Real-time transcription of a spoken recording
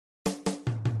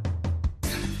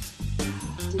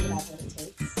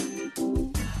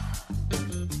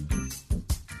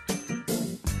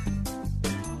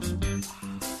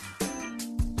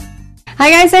Hi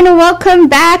guys and welcome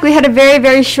back. We had a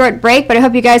very short break, but I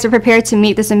hope you guys are prepared to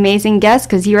meet this amazing guest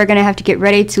because you are going to have to get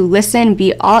ready to listen,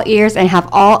 be all ears, and have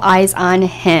all eyes on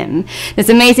him. This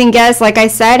amazing guest, like I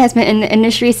said, has been in the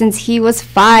industry since he was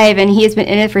 5 and he has been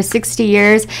in it for 60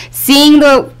 years, seeing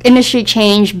the industry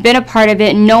change, been a part of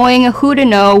it, knowing who to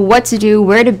know, what to do,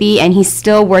 where to be, and he's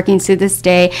still working to this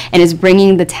day and is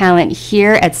bringing the talent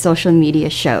here at social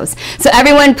media shows. So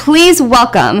everyone, please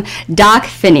welcome Doc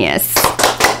Phineas.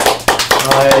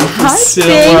 Hi, Priscilla.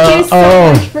 Thank you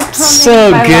so much for coming.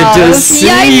 So good to see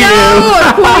you.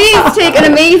 I know. Please take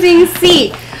an amazing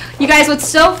seat. You guys, what's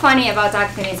so funny about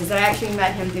Doc Phineas is that I actually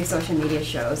met him through social media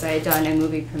shows. I had done a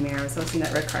movie premiere. I was hosting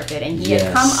that red carpet, and he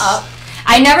had come up.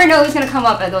 I never know who's going to come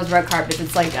up at those red carpets.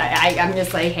 It's like, I'm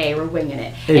just like, hey, we're winging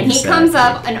it. Exactly. And he comes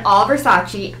up in all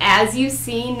Versace, as you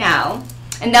see now.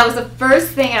 And that was the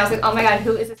first thing, and I was like, oh my God,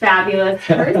 who is this fabulous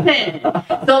person?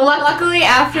 So luckily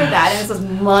after that, and this was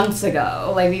months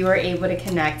ago, like we were able to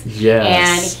connect. Yes.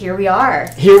 And here we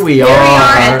are. Here we are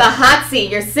at the hot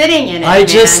seat. You're sitting in it. I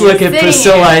just look at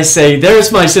Priscilla, I say,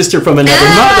 there's my sister from another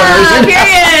mother.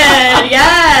 Period.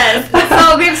 Yes.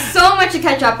 So we have so much to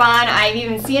catch up on. I've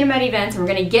even seen him at events, and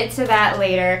we're going to get to that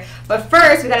later. But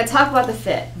first, we got to talk about the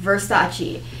fit,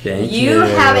 Versace. Thank you. You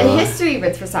have a history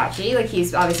with Versace. Like,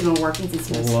 he's obviously been working since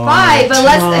he was 5. But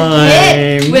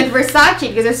let's hit with Versace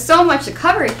because there's so much to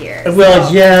cover here. Well,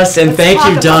 so yes, and thank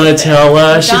you,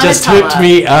 Donatella. She just hooked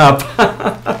me up.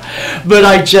 But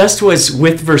I just was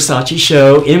with Versace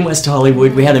show in West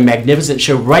Hollywood. We had a magnificent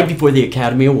show right before the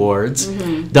Academy Awards.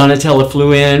 Donatella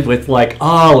flew in with like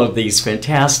all of these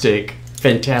fantastic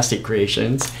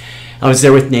creations. I was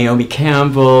there with Naomi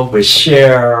Campbell, with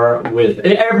Cher, with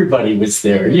everybody was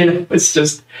there. You know, it was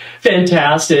just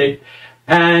fantastic.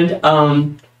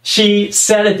 And she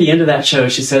said at the end of that show,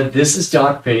 she said, "This is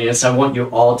Doc Phineas. I want you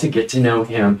all to get to know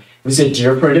him." It was a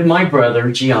dear friend of my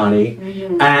brother, Gianni,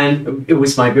 and it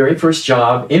was my very first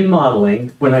job in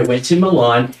modeling when I went to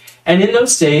Milan. And in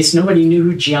those days, nobody knew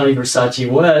who Gianni Versace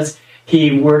was.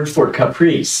 He worked for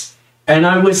Caprice. And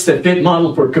I was the fit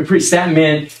model for Caprice. That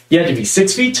meant you had to be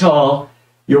 6 feet tall,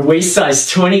 your waist size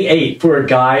 28 for a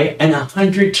guy, and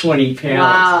 120 pounds.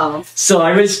 Wow. So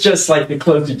I was just like, the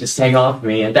clothes would just hang off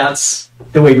me. And that's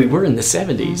the way we were in the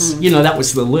 70s. You know, that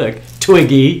was the look.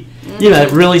 Twiggy, you know,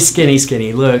 really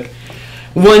skinny look.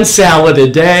 One salad a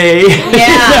day.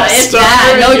 Yeah, it's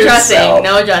that. No dressing.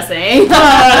 No dressing.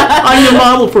 I'm the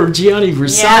model for Gianni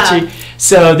Versace. Yeah.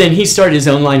 So then he started his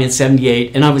own line in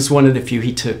 '78, and I was one of the few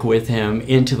he took with him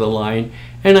into the line.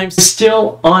 And I'm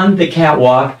still on the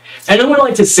catwalk. And I would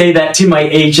like to say that to my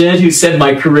agent who said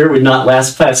my career would not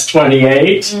last past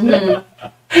 28.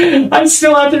 I'm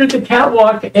still out there at the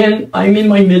catwalk, and I'm in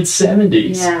my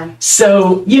mid-70s. Yeah.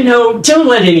 So, you know, don't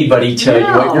let anybody tell you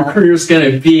what your career's going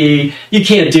to be. You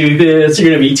can't do this. You're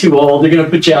going to be too old. They're going to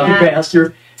put you out the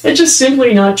pasture. It's just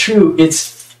simply not true.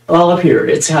 It's all up here.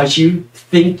 It's how you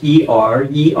think ye are,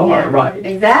 right?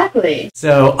 Exactly.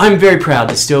 So I'm very proud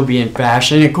to still be in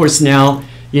fashion. Of course, now,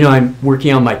 you know, I'm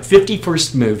working on my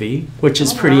 51st movie, which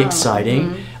is pretty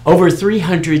exciting. Over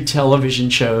 300 television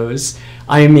shows.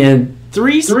 I'm in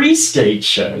three stage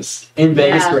shows in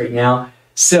Vegas right now.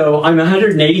 So I'm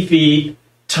 180 feet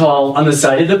tall on the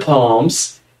side of the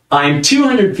Palms. I'm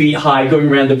 200 feet high going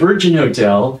around the Virgin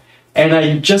Hotel. And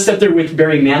I'm just up there with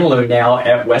Barry Manilow now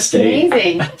at West 8.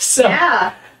 Amazing. So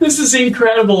this is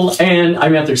incredible. And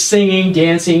I'm out there singing,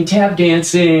 dancing, tap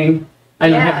dancing. I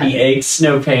don't have any aches,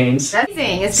 no pains. That's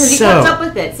amazing. It's because you kept up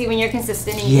with it. See, when you're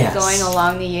consistent and you keep going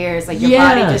along the years, like your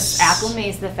body just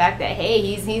acclimates to the fact that, hey,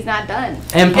 he's not done.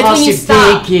 And when you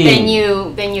stop, then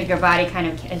your body kind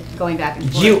of going back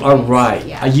and forth. You are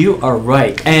right. You are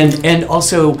right. And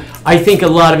also, I think a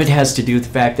lot of it has to do with the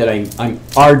fact that I'm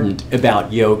ardent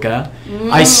about yoga.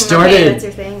 I started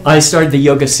the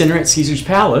yoga center at Caesar's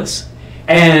Palace.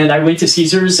 And I went to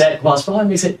Caesars at KASTLE,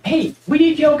 and they said, "Hey, we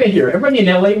need yoga here. Everybody in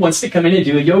LA wants to come in and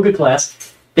do a yoga class."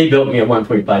 They built me a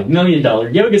 $1.5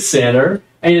 million yoga center.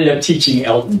 I ended up teaching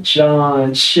Elton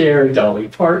John, Cher, Dolly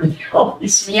Parton, all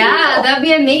these people. Yeah, that'd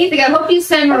be amazing. I hope you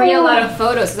send Maria a lot of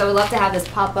photos, because I would love to have this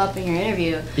pop up in your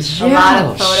interview. A lot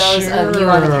of photos of you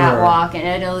on the catwalk in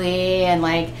Italy, and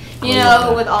like, you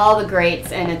know, with all the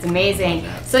greats, and it's amazing.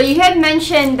 So you had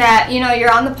mentioned that, you know,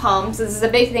 you're on the Palms. This is a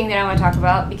big thing that I want to talk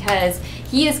about because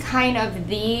he is kind of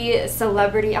the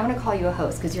celebrity. I want to call you a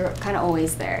host because you're kind of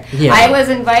always there. Yeah. I was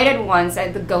invited once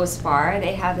at the Ghost Bar.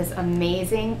 They have this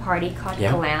amazing party called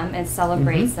Glam, and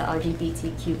celebrates the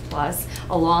LGBTQ+,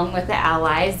 along with the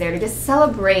allies there to just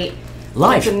celebrate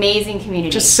life. It's amazing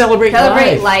community. Just celebrate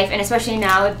life. And especially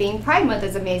now with being Pride Month,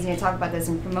 it's amazing to talk about this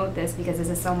and promote this, because this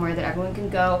is somewhere that everyone can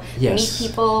go, meet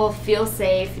people, feel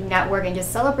safe, network, and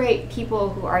just celebrate people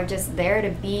who are just there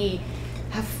to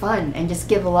have fun and just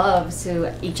give love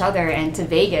to each other and to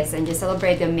Vegas and just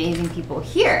celebrate the amazing people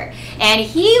here. And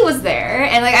he was there,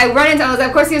 and like I run into,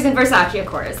 of course he was in Versace, of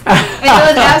course. And it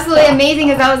was absolutely amazing,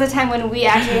 because that was the time when we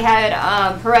actually had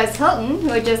Perez Hilton, who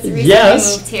had just recently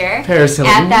moved here,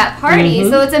 at that party.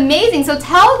 So it's amazing. So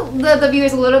tell the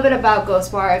viewers a little bit about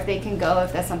Ghost Bar, if they can go,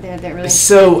 if that's something that they're really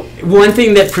So one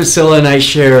thing that Priscilla and I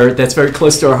share that's very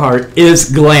close to our heart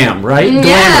is glam, right?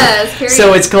 Yes, period.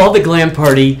 So it's called the Glam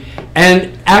Party.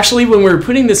 And actually, when we were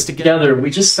putting this together, we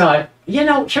just thought, you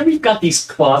know, here we've got these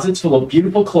closets full of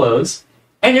beautiful clothes,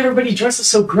 and everybody dresses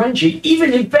so grungy,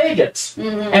 even in Vegas.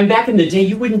 And back in the day,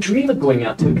 you wouldn't dream of going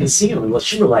out to a casino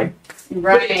unless you were like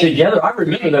put it together. I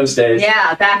remember those days.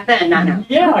 Yeah, back then, not now.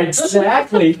 Yeah,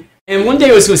 exactly. And one day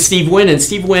I was with Steve Wynn, and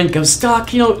Steve Wynn goes,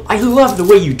 Doc, you know, I love the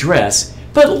way you dress,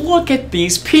 but look at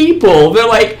these people. They're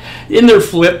like in their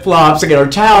flip-flops, they got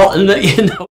our towel, and you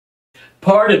know,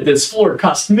 part of this floor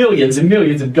cost millions and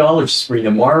millions of dollars to bring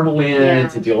the marble in,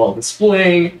 to do all this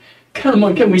bling. Come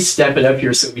on, can we step it up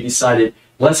here? So we decided,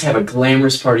 let's have a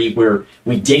glamorous party where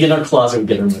we dig in our closet, we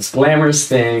get our most glamorous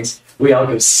things, we all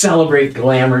go celebrate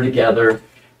glamour together.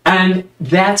 And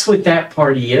that's what that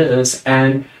party is.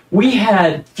 And we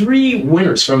had 3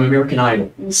 winners from American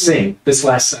Idol sing this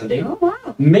last Sunday. Oh,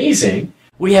 wow. Amazing.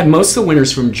 We had most of the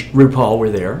winners from RuPaul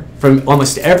were there, from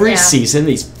almost every season.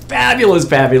 These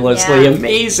fabulously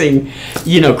amazing,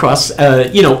 you know,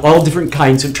 you know, all different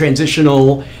kinds of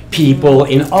transitional people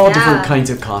in all different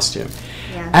kinds of costume.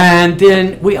 And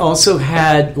then we also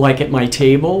had, like at my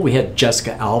table, we had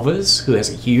Jessica Alves, who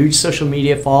has a huge social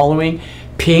media following.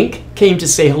 Pink came to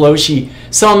say hello. She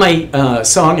saw my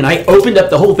song, and I opened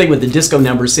up the whole thing with the disco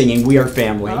number singing We Are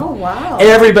Family. Oh, wow.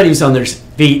 Everybody was on their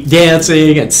feet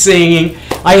dancing and singing.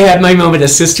 I had my moment of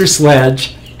Sister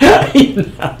Sledge.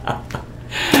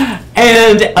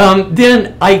 And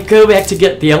then I go back to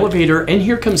get the elevator, and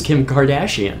here comes Kim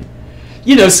Kardashian.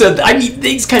 You know, so I mean,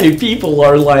 these kind of people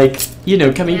are like, you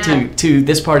know, coming to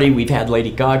this party. We've had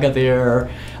Lady Gaga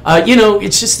there. You know,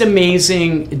 it's just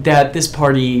amazing that this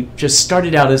party just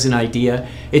started out as an idea.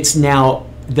 It's now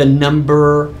the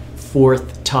number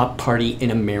 4th top party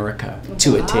in America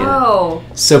to attend.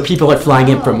 So people are flying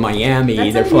in from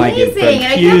Miami. They're flying in from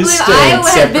Houston. I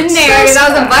have been there because I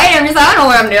was invited. I'm just, I don't know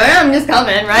what I'm doing. I'm just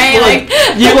coming, right? Like,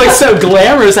 you look so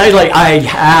glamorous. I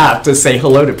have to say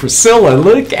hello to Priscilla.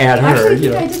 Look at her.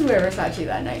 Actually, I did wear Versace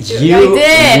that night too. You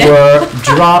I did. were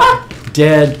drop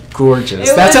dead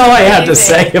gorgeous. That's all I had to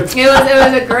say. It was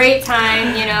a great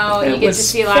time. You know, you get to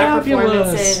see a lot of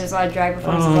performances. There's a lot of drag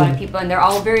performances, a lot of people, and they're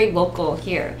all very local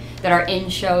here that are in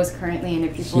shows currently, and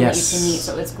they're people that you can meet.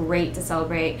 So it's great to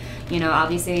celebrate. You know,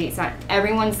 obviously it's not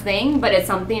everyone's thing, but it's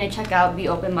something to check out. Be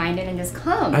open-minded and just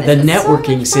come. The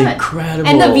networking's incredible,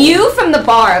 and the view from the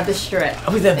bar of the Strip.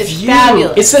 Oh, the view!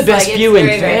 Fabulous. It's the best view in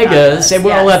Vegas, and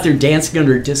we're all out there dancing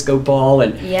under a disco ball,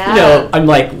 and you know, I'm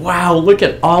like, wow, look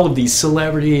at all of these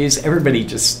celebrities. Everybody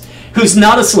just who's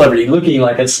not a celebrity looking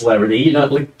like a celebrity, you know,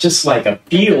 like just like a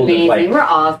field of like we're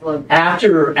awesome.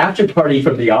 After party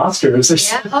from the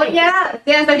Oscars. Oh yeah,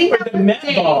 yes, I think that the Met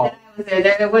Ball.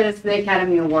 There was the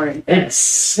Academy Award.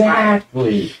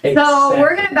 Exactly. So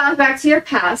we're gonna bounce back to your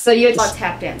past. So you had about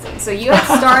tap dancing. So you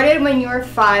had started when you were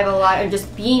 5, a lot of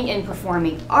just being in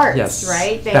performing arts,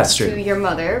 right? Thanks to your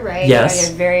mother, right? Yes.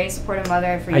 You're a very supportive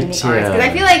mother for you in the arts. Because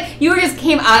I feel like you just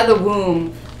came out of the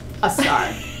womb a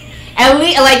star. At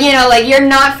least, like, you know, like you're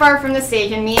not far from the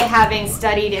stage, and me having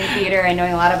studied in theater and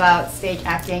knowing a lot about stage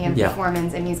acting and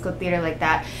performance and musical theater like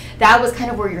that, that was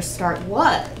kind of where your start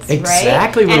was,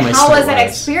 exactly right? Where my how start was that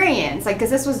experience? Like,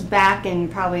 because this was back in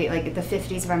probably like the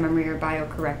 50s, if I remember your bio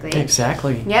correctly.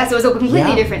 Exactly. Yeah, so it was a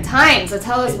completely different time. So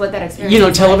tell us what that experience was. You know,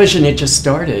 was television had just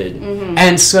started.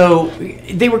 And so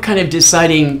they were kind of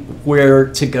deciding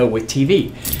where to go with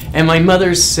TV. And my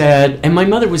mother said, and my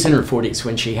mother was in her 40s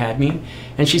when she had me,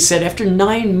 and she said, after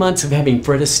 9 months of having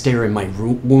Fred Astaire in my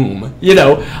womb, you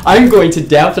know, I'm going to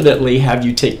definitely have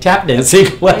you take tap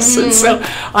dancing lessons. So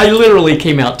I literally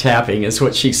came out tapping, is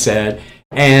what she said.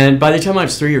 And by the time I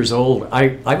was 3 years old,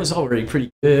 I was already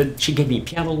pretty good. She gave me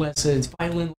piano lessons,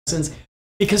 violin lessons,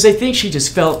 because I think she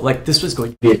just felt like this was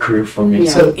going to be a career for me.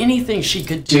 So anything she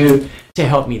could do to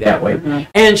help me that way.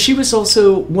 And she was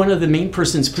also one of the main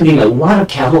persons putting a lot of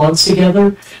catalogs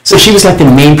together. So she was like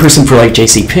the main person for like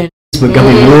J.C. Penney,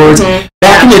 Montgomery Ward's.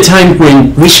 Back in the time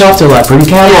when we shopped a lot for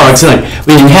catalogs, like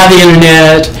we didn't have the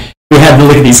internet, we had to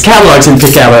look at these catalogs and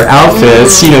pick out our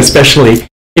outfits, you know, especially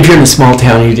if you're in a small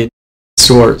town, you didn't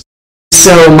stores.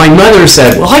 So my mother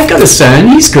said, well, I've got a son.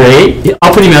 He's great.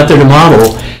 I'll put him out there to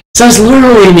model. So I was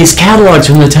literally in these catalogs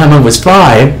from the time I was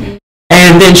 5.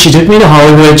 And then she took me to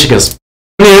Hollywood. She goes,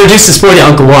 I'm going to introduce this boy to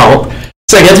Uncle Walt.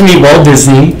 So I got to meet Walt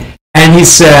Disney. And he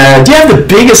said, do you have the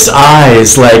biggest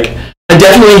eyes? Like, I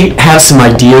definitely have some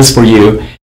ideas for you.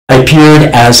 I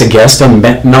appeared as a guest on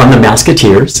the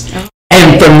Mouseketeers.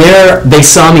 And from there, they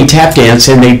saw me tap dance,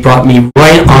 and they brought me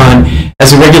right on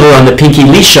as a regular on the Pinky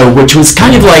Lee Show, which was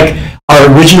kind of like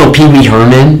our original Pee Wee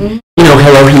Herman. You know,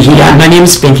 hello, my name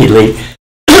is Pinky Lee.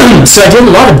 So I did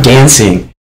a lot of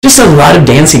dancing, just a lot of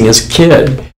dancing as a kid.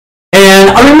 And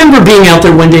I remember being out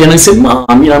there one day, and I said, Mom,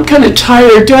 I'm kind of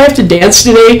tired. Do I have to dance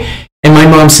today? And my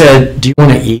mom said, do you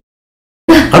want to eat?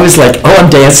 I was like, oh, I'm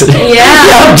dancing. Yeah,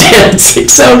 I'm dancing.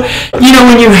 So,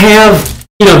 when you have,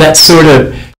 that sort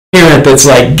of parent that's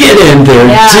like, get in there,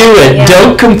 do it,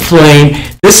 don't complain.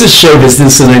 This is show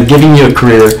business, and I'm giving you a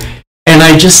career. And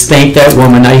I just thank that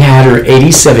woman. I had her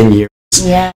 87 years.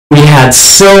 Yeah. We had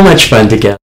so much fun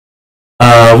together.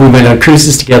 We went on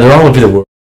cruises together all over the world.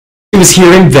 She was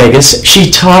here in Vegas. She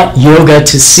taught yoga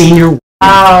to senior women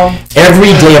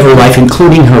every day of her life,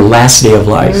 including her last day of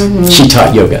life. She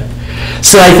taught yoga.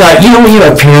 So I thought, when you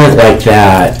have a parent like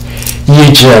that, you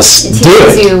just do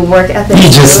it. You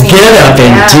just get up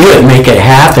and do it, make it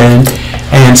happen.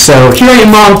 And so here I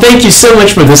am, Mom. Thank you so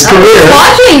much for this career.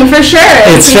 Watching for sure.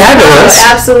 It's fabulous.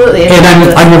 Absolutely. And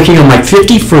I'm working on my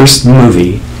 51st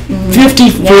movie.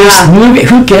 51st movie.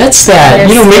 Who gets that?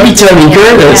 Maybe Tony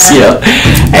Curtis.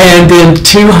 And then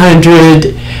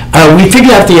 200. We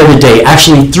figured out the other day,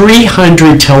 actually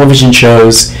 300 television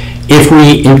shows, if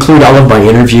we include all of my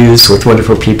interviews with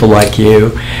wonderful people like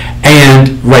you.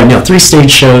 And right now, 3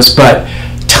 stage shows, but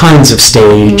tons of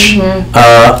stage.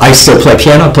 I still play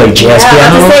piano, play jazz piano.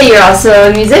 I was going to say, you're also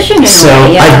a musician.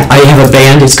 I have a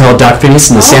band. It's called Doc Phineas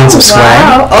and the Sounds of Swag.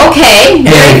 Wow. Okay,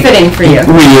 very fitting for you.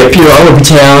 We appear all over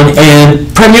town, and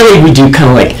primarily we do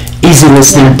kind of like easy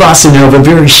listening, bossa nova,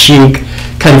 very chic,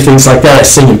 kind of things like that. I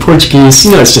sing in Portuguese.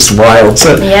 It's just wild.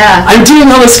 So I'm doing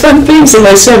all these fun things in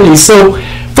my 70s. So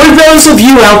for those of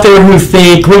you out there who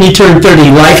think when you turn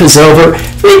 30, life is over,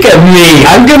 think of me.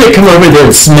 I'm going to come over there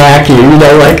and smack you.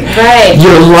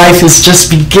 Your life is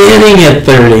just beginning at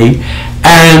 30.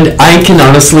 And I can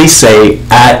honestly say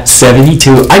at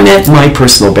 72, I'm at my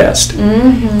personal best.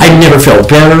 I've never felt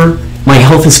better. My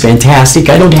health is fantastic.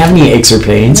 I don't have any aches or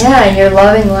pains. Yeah, and you're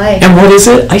loving life. And what is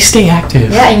it? I stay active.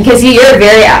 Yeah, because you're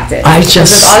very active. I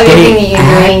just stay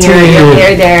active. You're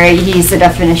here, there. He's the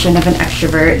definition of an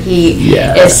extrovert. He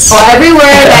is everywhere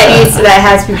that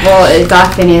has people.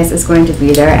 Doc Phineas is going to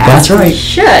be there. That's right.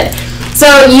 Should.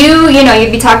 So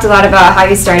you talked a lot about how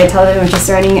you started. Television was just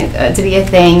starting to be a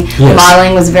thing. Yes.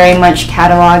 Modeling was very much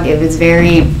catalog. It was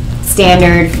very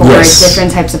standard for different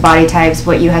types of body types.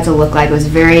 What you had to look like was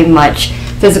very much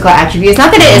physical attributes.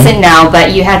 Not that it isn't now,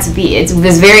 but you had to be. It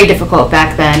was very difficult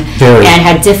back then, and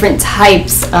had different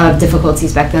types of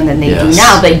difficulties back then than they do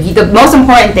now. But the most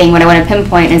important thing, what I want to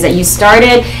pinpoint, is that you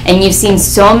started and you've seen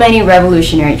so many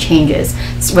revolutionary changes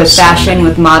with fashion,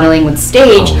 with modeling, with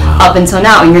stage, up until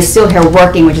now, and you're still here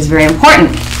working, which is very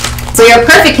important. So you're a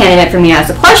perfect candidate for me to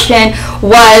ask the question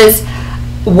was,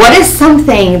 what is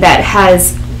something that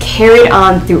has carried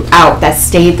on throughout that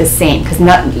stayed the same? Because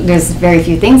there's very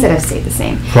few things that have stayed the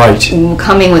same. Right.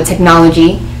 Coming with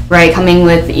technology, right? Coming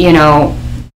with,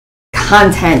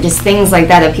 content, just things like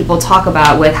that people talk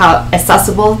about with how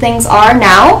accessible things are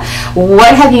now.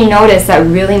 What have you noticed that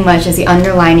really much is the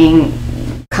underlining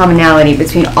commonality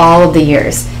between all of the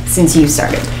years since you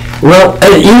started? Well,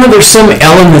 there's some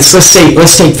elements.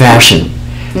 Let's take fashion.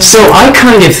 So I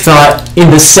kind of thought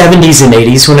in the 70s and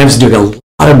 80s when I was doing a lot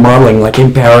of modeling, like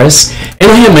in Paris,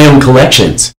 and I had my own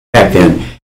collections back then.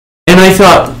 And I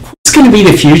thought, what's going to be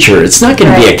the future? It's not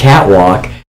going to be a catwalk.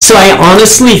 So I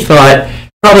honestly thought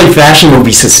probably fashion will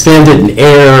be suspended in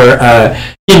air.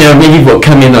 Maybe we'll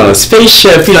come in on a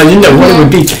spaceship. I didn't know what it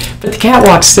would be. But the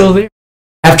catwalk's still there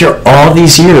after all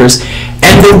these years.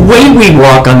 And the way we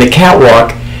walk on the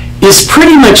catwalk is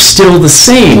pretty much still the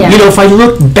same. If I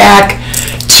look back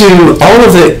to all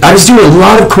of I was doing a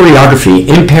lot of choreography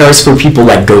in Paris for people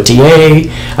like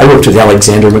Gaultier. I worked with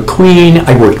Alexander McQueen.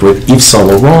 I worked with Yves Saint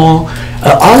Laurent.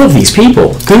 All of these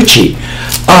people, Gucci.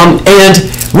 And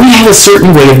we had a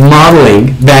certain way of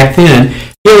modeling back then.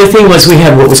 The other thing was we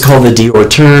had what was called the Dior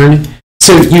turn.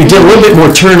 So you did a little bit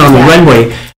more turn on the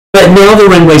runway. But now the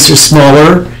runways are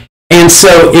smaller. And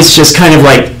so it's just kind of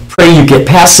like, pray you get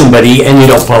past somebody and you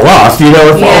don't fall off,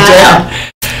 or fall down.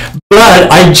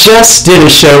 But I just did a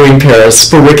show in Paris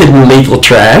for Wicked and Lethal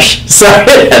Trash, so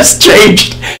it has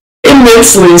changed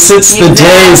immensely since the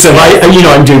days of,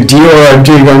 I'm doing Dior, I'm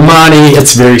doing Armani.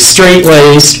 It's very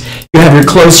straight-laced. You have your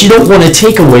clothes. You don't want to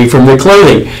take away from the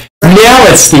clothing. Now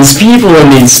it's these people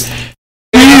in these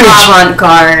huge,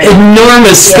 avant-garde,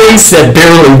 enormous things that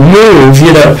barely move,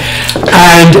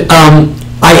 And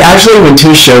I actually went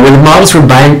to a show where the models were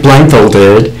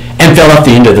blindfolded and fell off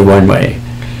the end of the runway.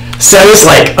 So I was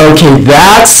like, okay,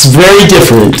 that's very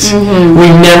different. We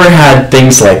never had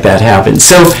things like that happen.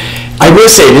 So I will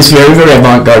say it is very, very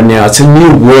avant-garde now. It's a new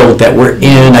world that we're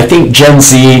in. I think Gen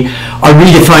Z are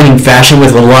redefining fashion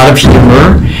with a lot of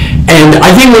humor. And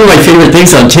I think one of my favorite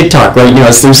things on TikTok right now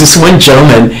is there's this one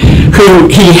gentleman who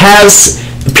he has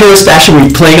Paris Fashion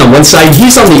Week playing on one side,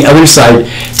 he's on the other side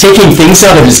taking things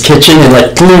out of his kitchen and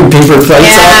like gluing paper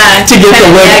plates up to get the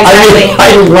look. Exactly.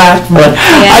 I laughed, but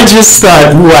I just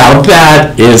thought, wow,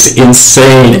 that is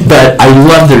insane. But I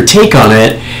love their take on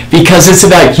it because it's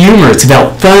about humor, it's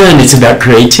about fun, it's about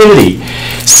creativity.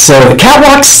 So the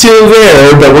catwalk's still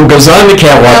there, but what goes on the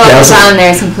catwalk goes on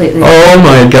there is completely oh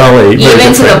my golly.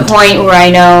 Even to the point where I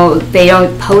know they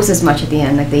don't pose as much at the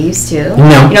end like they used to.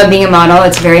 No. Being a model,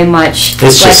 it's very much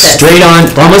it's like just straight on,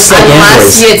 almost like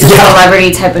unless Androids. It's a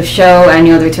celebrity type of show. I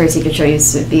know the Victoria's Secret show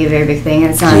used to be a very big thing,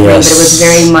 and it's not a thing, but it was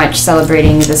very much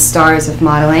celebrating the stars of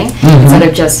modeling instead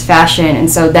of just fashion. And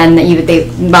so then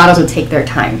models would take their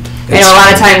time. I know a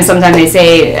lot of times, sometimes they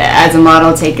say, as a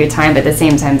model, take your time, but at the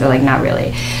same time, they're like, not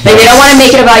really. Like, they don't want to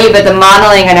make it about you, but the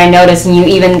modeling, and I noticed, and you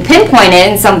even pinpointed,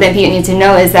 and something people need to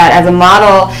know is that as a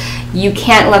model, you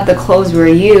can't let the clothes wear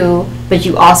you, but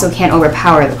you also can't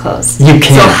overpower the clothes. You can't.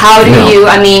 So how do you,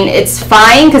 it's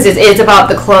fine, because it's about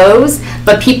the clothes,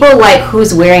 but people like,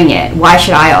 who's wearing it? Why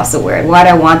should I also wear it? Why do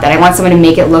I want that? I want someone to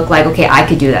make it look like, okay, I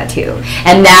could do that too.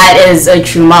 And that is a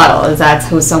true model, that's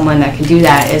who someone that can do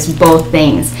that, is both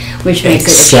things, which makes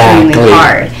it extremely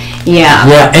hard. Yeah.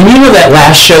 Yeah, and that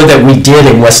last show that we did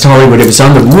in West Hollywood, it was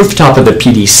on the rooftop of the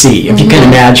PDC. If you can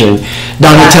imagine,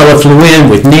 Donatella flew in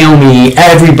with Naomi,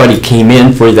 everybody came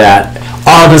in for that.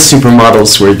 All the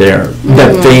supermodels were there,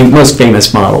 the most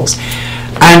famous models.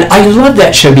 And I love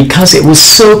that show because it was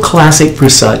so classic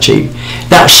Versace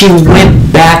that she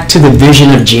went back to the vision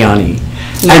of Gianni.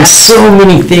 And so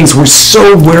many things were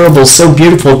so wearable, so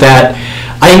beautiful that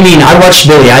I watched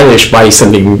Billie Eilish buy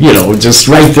something, just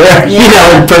right there,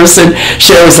 in person.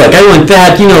 She was like, I want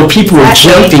that. People were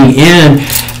jumping in.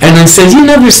 And I said,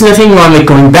 there's nothing wrong with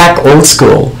going back old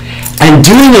school and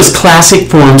doing those classic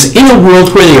forms in a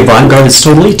world where the avant-garde is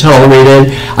totally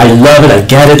tolerated. I love it. I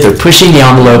get it. They're pushing the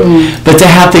envelope. But to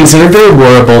have things that are very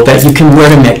wearable that you can wear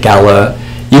to Met Gala,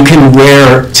 you can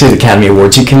wear to the Academy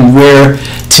Awards, you can wear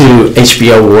to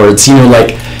HBO Awards,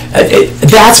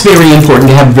 that's very important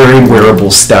to have very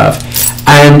wearable stuff.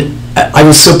 And I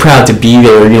was so proud to be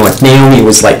there. Naomi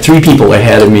was like 3 people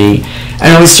ahead of me,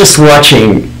 and I was just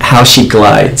watching how she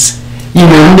glides.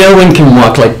 No one can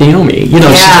walk like Naomi. She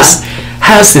just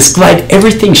has this glide.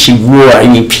 Everything she wore,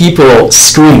 people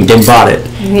screamed and bought it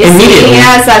immediately.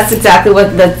 Yes, that's exactly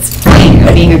what that's point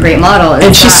of being a great model.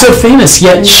 And she's so famous,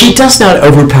 yet she does not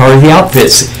overpower the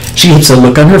outfits. She keeps a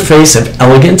look on her face of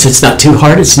elegance. It's not too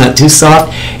hard, it's not too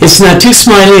soft, it's not too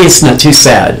smiley, it's not too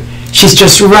sad. She's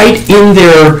just right in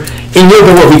there, in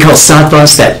what we call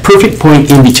satvas, that perfect point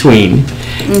in between.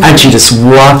 And she just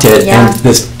walked it, and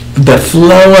the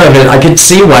flow of it, I could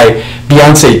see why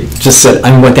Beyonce just said,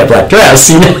 I want that black dress,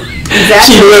 Exactly.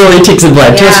 She literally takes a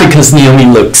black dress because Naomi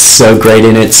looks so great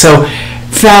in it. So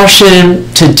fashion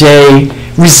today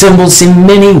resembles in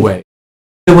many ways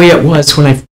the way it was when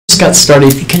I first got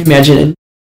started. You can imagine in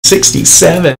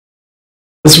 1967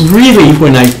 was really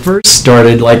when I first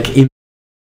started,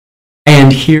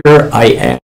 and here I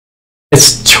am.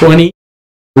 It's 23,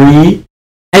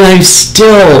 and I'm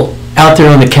still out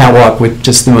there on the catwalk with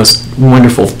just the most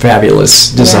wonderful, fabulous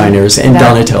designers and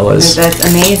Donatellas. That's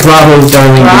amazing. Bravo,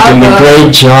 darling, you're doing a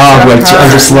great job.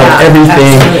 I just love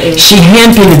everything. Absolutely. She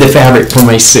hand-painted the fabric for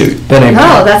my suit that I'm wearing.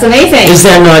 Oh, that's amazing. Is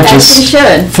that not just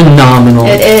phenomenal?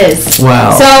 It is.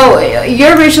 Wow. So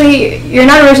you're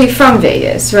not originally from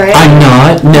Vegas, right? I'm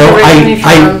not. No,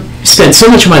 I spent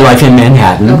so much of my life in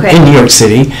Manhattan, in New York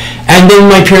City, and then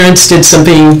my parents did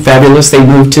something fabulous. They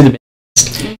moved to the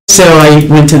Midwest. So I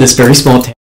went to this very small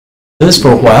town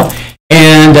for a while,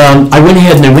 and I went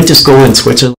ahead and I went to school in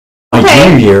Switzerland my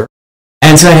junior year,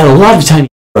 and so I had a lot of time in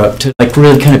Europe to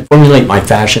really kind of formulate my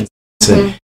fashion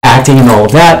and acting and all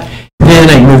of that. Then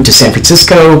I moved to San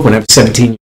Francisco when I was 17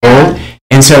 years old,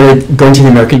 and started going to the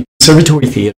American Conservatory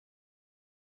Theater,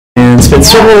 and spent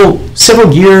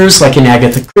several years in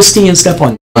Agatha Christie and stuff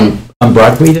on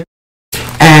Broadway there.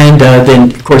 And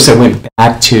then, of course, I went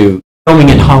back to filming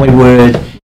in Hollywood.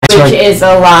 Which is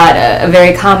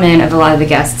very common of a lot of the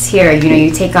guests here. You know,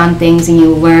 you take on things and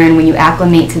you learn when you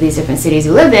acclimate to these different cities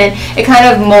you live in. It kind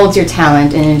of molds your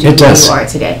talent into who you are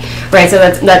today, right? So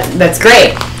that's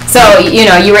great. So, you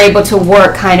know, you were able to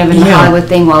work kind of in the Hollywood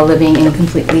thing while living in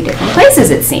completely different places,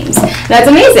 it seems.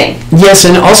 That's amazing. Yes,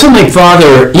 and also my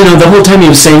father, you know, the whole time he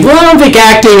was saying, well, I think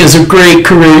acting is a great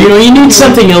career. You know, you need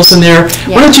something else in there.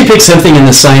 Yeah. Why don't you pick something in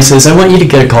the sciences? I want you to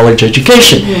get a college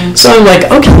education. So I'm like,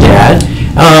 okay, Dad.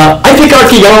 I pick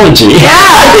archaeology. Yeah,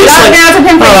 I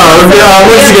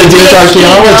was going to do with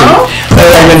archaeology.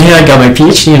 I went here, I got my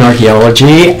PhD in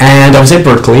archaeology, and I was at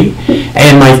Berkeley,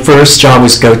 and my first job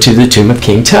was go to the tomb of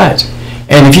King Tut.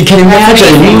 And if you can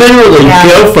imagine, literally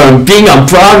go from being on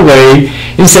Broadway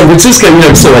in San Francisco, you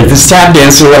know, so like this tap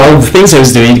dancer, all the things I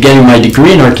was doing, getting my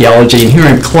degree in archaeology, and here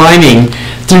I'm climbing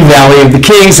through Valley of the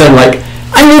Kings, and I'm like,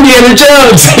 I'm Indiana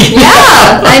Jones.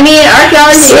 Yeah, I mean,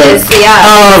 archaeology is,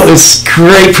 Oh, it's a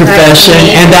great profession,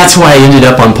 and that's why I ended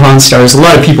up on Pawn Stars. A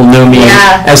lot of people know me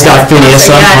as Doc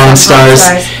Phineas on Pawn Stars,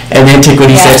 an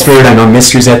antiquities expert. I'm on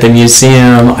Mysteries at the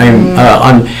Museum. I'm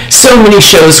on so many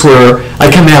shows where I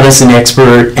come out as an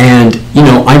expert, and, you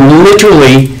know, I'm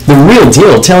literally the real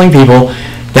deal, telling people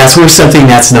that's worth something,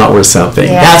 that's not worth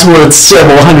something. That's worth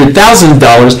several $100,000.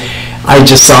 I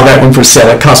just saw that one for sale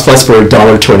at Cost Plus for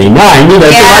 $1.29. You know,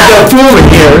 I got fooled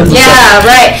here. Yeah,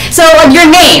 right. So your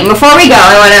name, before we go,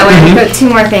 I want to put two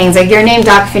more things. Like your name,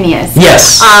 Doc Phineas.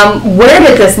 Yes. Where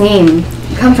did this name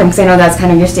come from? Because I know that's kind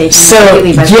of your stage. So,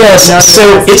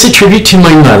 it's a tribute to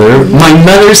my mother. My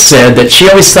mother said that she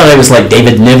always thought I was like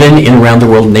David Niven in Around the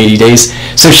World in 80 Days.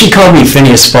 So she called me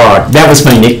Phineas Fogg. That was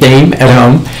my nickname at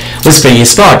home, was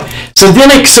Phineas Fogg. So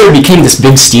then I sort of became this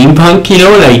big steampunk, you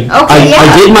know, and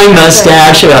I did my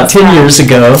mustache about 10 years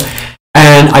ago,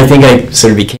 and I think I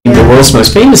sort of became the world's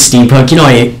most famous steampunk. You know,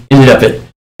 I ended up at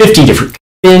 50 different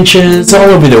conventions all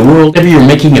over the world, every year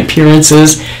making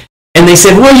appearances, and they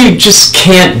said, well, you just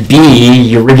can't be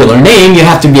your regular name, you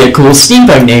have to be a cool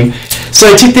steampunk name. So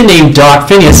I took the name Doc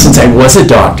Phineas since I was a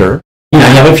doctor. You know,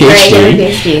 I have a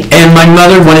PhD, and my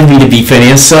mother wanted me to be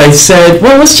Phineas, so I said,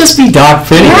 well, let's just be Doc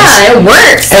Phineas. Yeah, it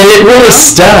works. And it really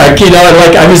stuck, you know,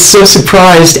 like I was so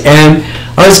surprised, and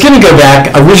I was going to go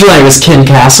back. Originally I was Ken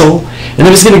Castle, and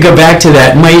I was going to go back to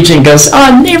that. My agent goes,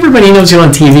 oh, everybody knows you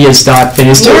on TV as Doc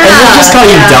Phineas, and we'll just call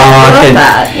you Doc. I love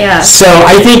that, So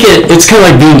I think it's kind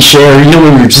of like being Cher, you know,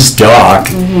 when you're just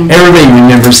Doc, everybody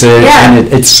remembers it, and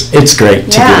it's great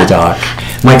to be a Doc.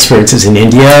 My experiences in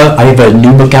India. I have a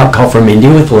new book out called From India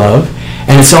with Love,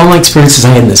 and it's all my experiences I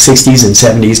had in the 60s and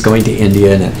 70s going to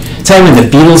India, and a time when the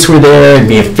Beatles were there, and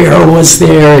Mia Farrow was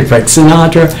there, and Frank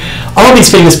Sinatra. All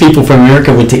these famous people from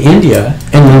America went to India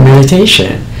and learned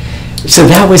meditation. So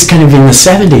that was kind of in the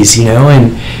 70s, you know,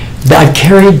 and I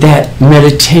carried that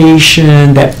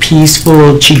meditation, that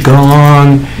peaceful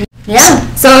Qigong. Yeah.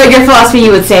 So your philosophy,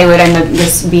 you would say, would end up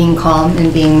just being calm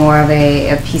and being more of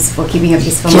a peaceful, keeping a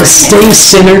peaceful mind. Just staying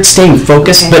centered, staying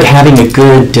focused, but having a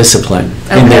good discipline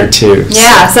in there too.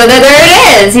 Yeah. So there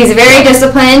it is. He's very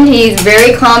disciplined. He's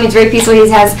very calm. He's very peaceful. He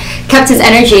has kept his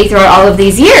energy throughout all of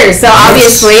these years. So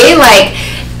obviously, like,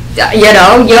 you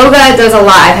know, yoga does a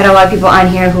lot. I've had a lot of people on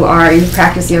here who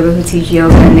practice yoga, who teach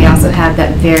yoga, and they also have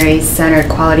that very centered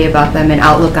quality about them and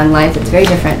outlook on life. It's very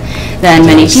different than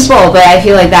many people, but I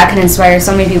feel like that can inspire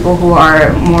so many people who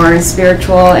are more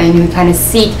spiritual and who kind of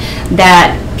seek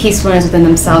that peacefulness within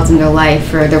themselves and their life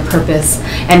for their purpose.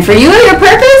 And for you, your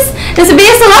purpose is to be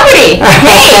a celebrity.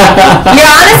 Hey,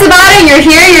 you're honest about it, you're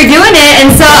here, you're doing it,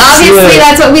 and so obviously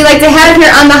that's what we like to have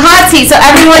here on the hot seat. So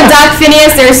everyone, Doc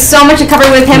Phineas, there's so much to cover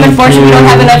with him. Unfortunately, we don't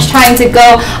have enough time to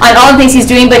go on all the things he's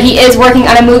doing, but he is working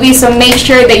on a movie, so make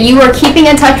sure that you are keeping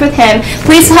in touch with him.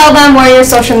 Please tell them where your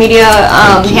social media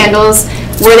handles,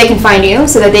 where they can find you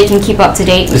so that they can keep up to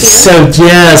date with you. So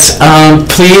yes,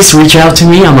 please reach out to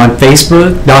me. I'm on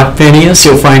Facebook, Doc Phineas.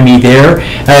 You'll find me there.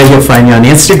 You'll find me on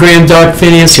Instagram, Doc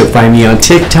Phineas. You'll find me on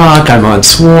TikTok. I'm on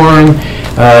Swarm.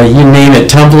 You name it,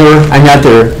 Tumblr. I'm out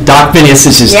there. Doc Phineas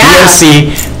is just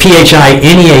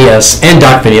DOCPHINEAS and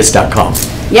DocPhineas.com.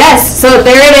 Yes, so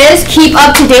there it is. Keep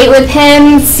up to date with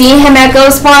him. See him at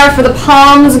Ghost Bar for the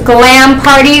Palms Glam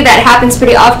Party. That happens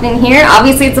pretty often here.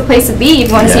 Obviously, it's a place to be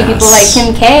if you want to see people like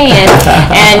Kim K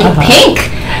and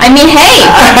Pink. I mean, hey,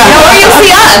 where you'll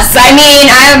see us. I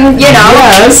mean,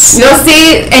 you'll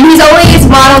see, and he's always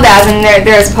modeled as, and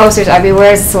there's posters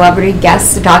everywhere, celebrity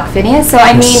guest Doc Phineas. So,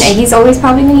 I mean, he's always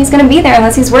probably he's going to be there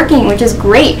unless he's working, which is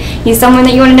great. He's someone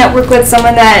that you want to network with,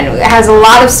 someone that has a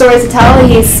lot of stories to tell.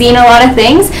 He's seen a lot of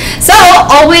things. So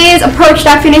always approach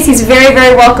Dr. Phineas. He's very,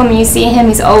 very welcome when you see him.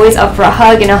 He's always up for a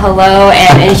hug and a hello,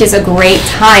 and it's just a great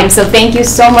time. So thank you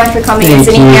so much for coming and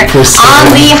sitting here on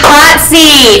the hot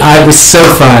seat. It was so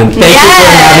fun. Thank you for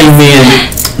having me, and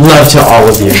love to all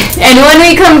of you. And when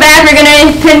we come back, we're going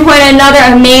to pinpoint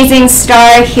another amazing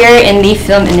star here in the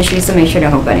film industry, so make sure to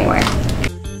don't go anywhere.